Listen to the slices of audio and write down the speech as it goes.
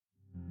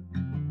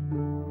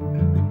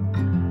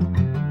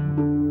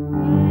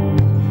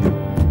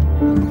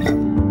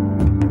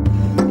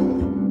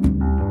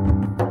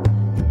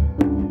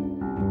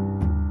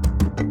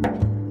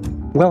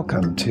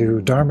Welcome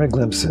to Dharma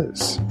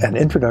Glimpses, an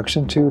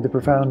introduction to the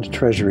profound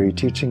treasury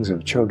teachings of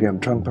Chogyam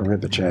Trungpa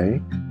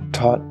Rinpoche,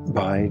 taught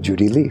by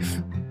Judy Leaf.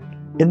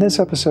 In this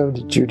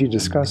episode, Judy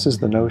discusses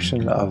the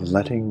notion of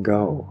letting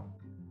go.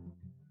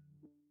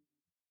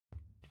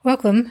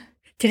 Welcome.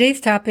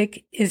 Today's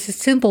topic is a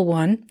simple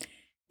one.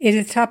 It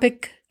is a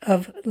topic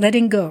of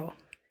letting go.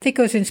 I think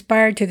I was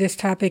inspired to this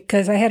topic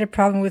because I had a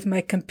problem with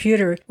my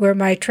computer where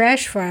my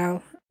trash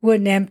file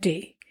wouldn't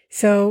empty.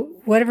 So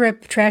whatever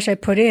trash I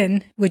put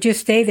in would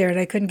just stay there and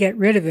I couldn't get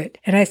rid of it.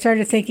 And I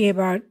started thinking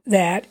about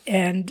that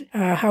and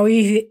how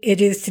easy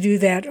it is to do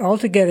that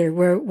altogether.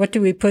 Where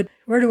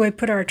do I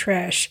put our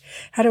trash?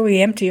 How do we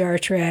empty our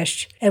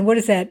trash? And what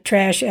does that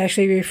trash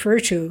actually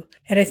refer to?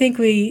 And I think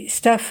we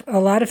stuff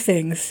a lot of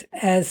things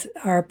as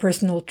our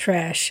personal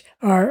trash,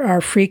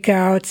 our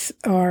freakouts,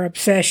 our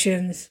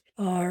obsessions,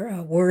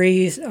 our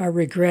worries, our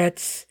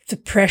regrets, the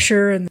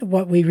pressure and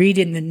what we read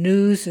in the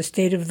news, the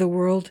state of the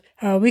world.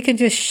 We can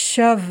just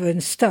shove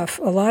and stuff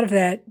a lot of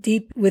that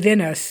deep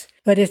within us.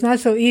 But it's not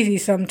so easy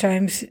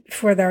sometimes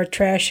for our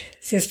trash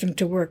system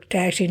to work, to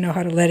actually know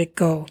how to let it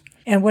go.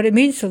 And what it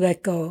means to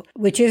let go,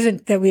 which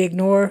isn't that we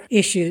ignore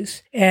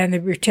issues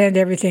and pretend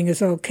everything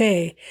is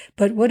okay,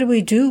 but what do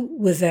we do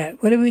with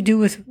that? What do we do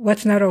with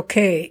what's not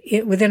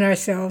okay within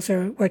ourselves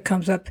or what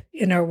comes up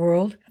in our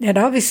world? And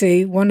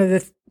obviously, one of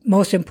the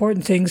most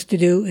important things to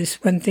do is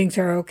when things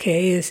are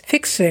okay is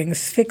fix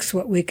things, fix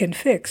what we can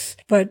fix.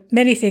 But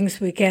many things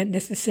we can't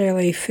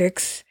necessarily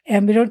fix,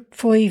 and we don't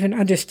fully even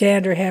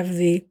understand or have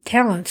the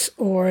talents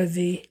or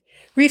the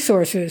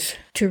resources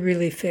to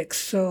really fix.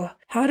 So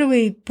how do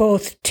we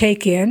both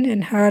take in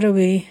and how do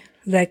we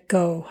let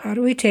go? How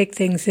do we take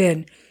things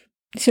in?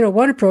 So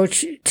one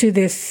approach to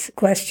this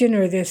question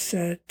or this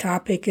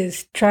topic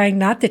is trying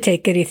not to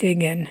take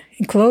anything in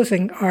and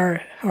closing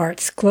our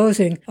hearts,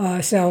 closing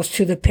ourselves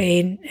to the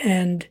pain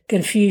and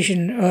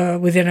confusion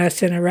within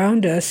us and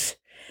around us.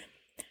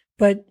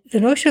 But the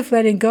notion of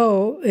letting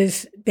go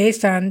is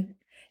based on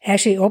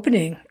actually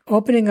opening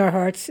our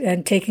hearts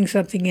and taking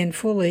something in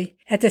fully.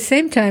 At the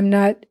same time,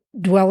 not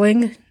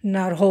dwelling,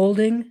 not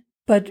holding,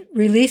 but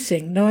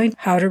releasing, knowing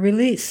how to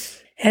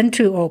release and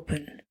to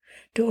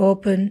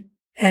open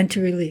and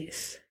to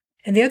release.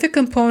 And the other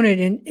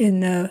component in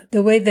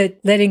the way that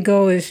letting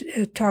go is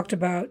talked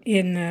about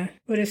in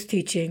Buddhist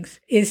teachings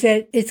is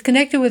that it's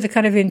connected with a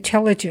kind of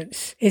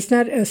intelligence. It's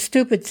not a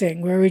stupid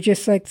thing where we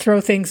just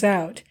throw things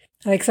out.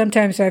 Like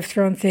sometimes I've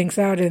thrown things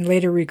out and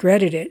later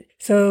regretted it.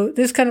 So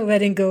this kind of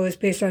letting go is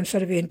based on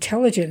sort of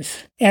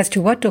intelligence as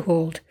to what to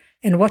hold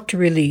and what to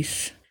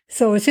release.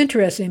 So it's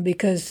interesting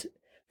because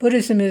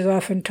Buddhism is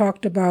often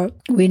talked about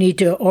we need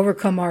to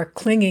overcome our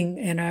clinging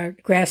and our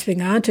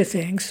grasping onto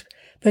things,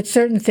 but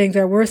certain things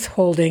are worth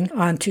holding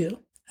onto.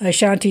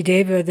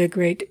 Shantideva, the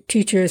great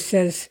teacher,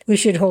 says we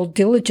should hold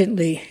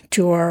diligently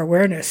to our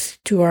awareness,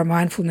 to our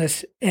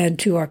mindfulness, and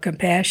to our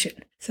compassion.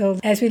 So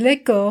as we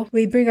let go,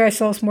 we bring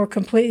ourselves more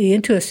completely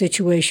into a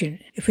situation.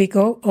 If we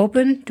go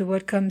open to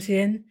what comes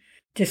in,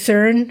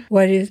 discern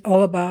what it's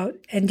all about,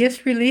 and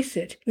just release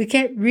it. We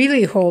can't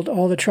really hold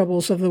all the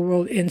troubles of the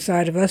world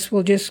inside of us.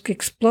 We'll just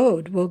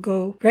explode. We'll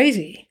go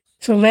crazy.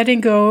 So letting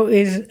go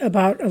is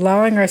about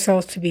allowing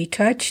ourselves to be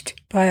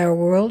touched by our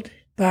world,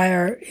 by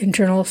our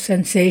internal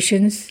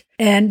sensations,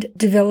 and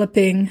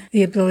developing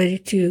the ability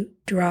to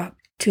drop,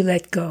 to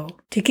let go,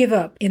 to give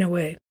up in a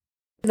way.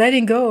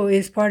 Letting go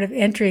is part of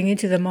entering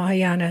into the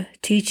Mahayana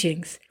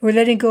teachings. We're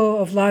letting go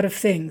of a lot of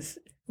things.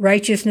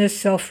 Righteousness,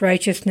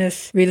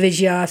 self-righteousness,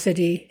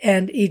 religiosity,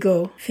 and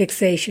ego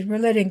fixation. We're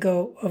letting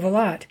go of a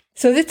lot.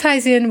 So this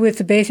ties in with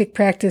the basic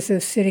practice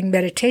of sitting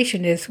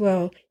meditation as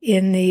well.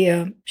 In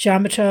the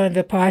shamatha and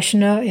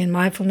vipassana, in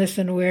mindfulness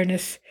and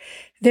awareness,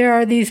 there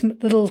are these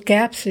little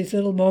gaps, these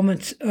little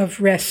moments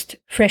of rest,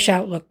 fresh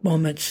outlook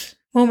moments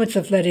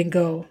of letting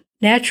go,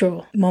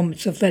 natural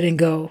moments of letting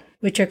go,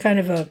 which are kind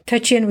of a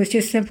touch in with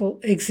just simple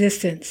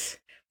existence,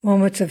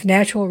 moments of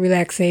natural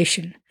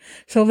relaxation.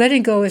 So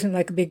letting go isn't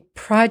like a big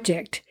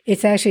project.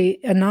 It's actually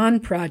a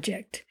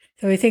non-project.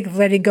 So we think of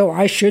letting go,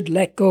 I should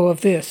let go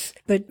of this.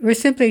 But we're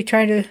simply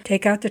trying to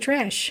take out the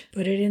trash,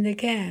 put it in the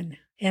can,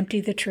 empty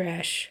the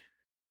trash.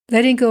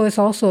 Letting go is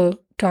also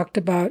talked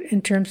about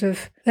in terms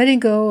of letting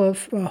go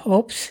of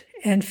hopes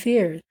and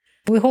fears.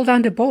 We hold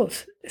on to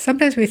both.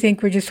 Sometimes we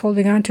think we're just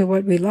holding on to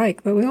what we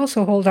like, but we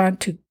also hold on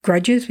to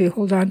grudges. We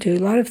hold on to a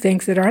lot of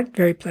things that aren't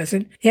very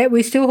pleasant, yet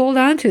we still hold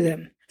on to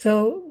them.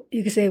 So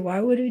you can say,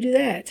 why would we do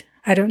that?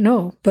 I don't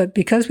know, but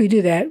because we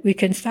do that, we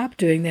can stop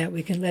doing that.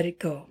 We can let it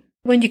go.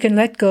 When you can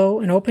let go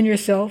and open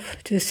yourself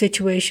to the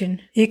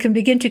situation, you can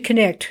begin to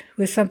connect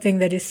with something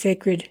that is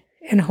sacred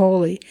and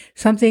holy,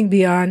 something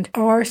beyond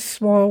our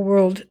small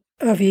world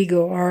of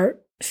ego, our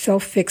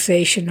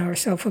self-fixation, our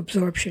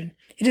self-absorption.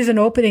 It is an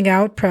opening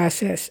out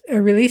process, a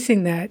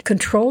releasing that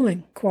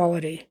controlling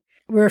quality.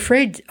 We're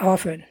afraid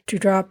often to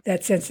drop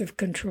that sense of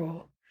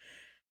control,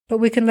 but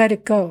we can let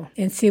it go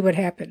and see what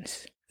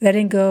happens.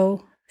 Letting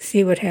go,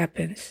 see what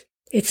happens.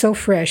 It's so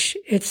fresh.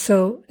 It's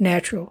so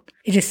natural.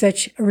 It is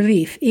such a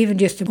relief, even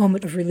just a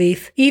moment of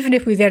relief. Even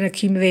if we then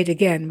accumulate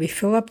again, we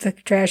fill up the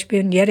trash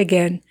bin yet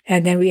again,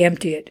 and then we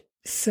empty it.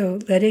 So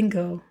letting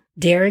go,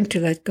 daring to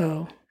let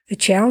go, the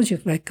challenge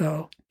of let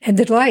go, and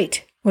the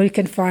delight when we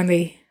can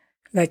finally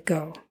let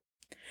go.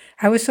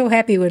 I was so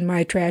happy when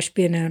my trash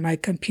bin and my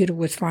computer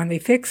was finally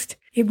fixed.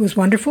 It was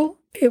wonderful.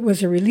 It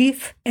was a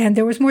relief, and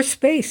there was more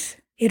space.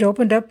 It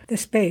opened up the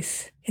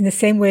space in the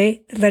same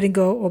way that letting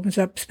go opens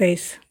up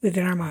space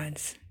within our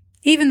minds.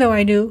 Even though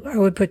I knew I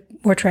would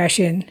put more trash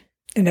in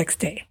the next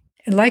day.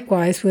 And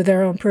likewise with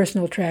our own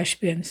personal trash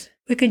bins,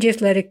 we can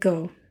just let it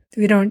go.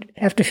 We don't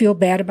have to feel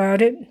bad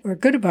about it or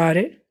good about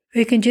it.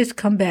 We can just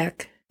come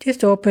back,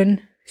 just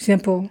open,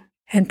 simple,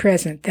 and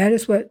present. That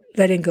is what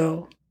letting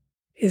go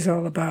is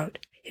all about.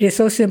 It is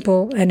so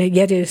simple, and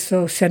yet it is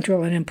so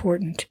central and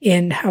important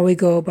in how we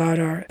go about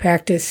our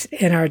practice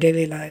in our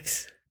daily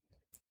lives.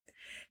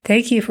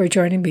 Thank you for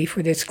joining me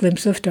for this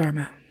glimpse of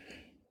Dharma.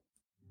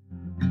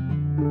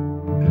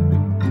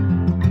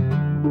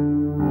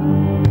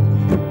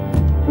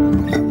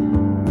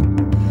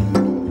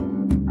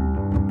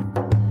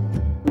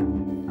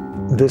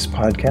 This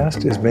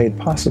podcast is made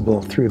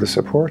possible through the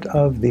support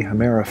of the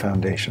Hemera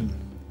Foundation.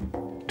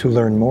 To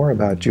learn more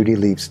about Judy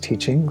Leaf's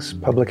teachings,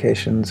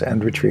 publications,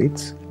 and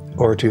retreats,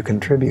 or to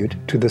contribute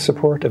to the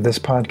support of this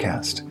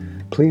podcast,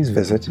 please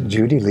visit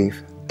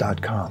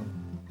judyleaf.com.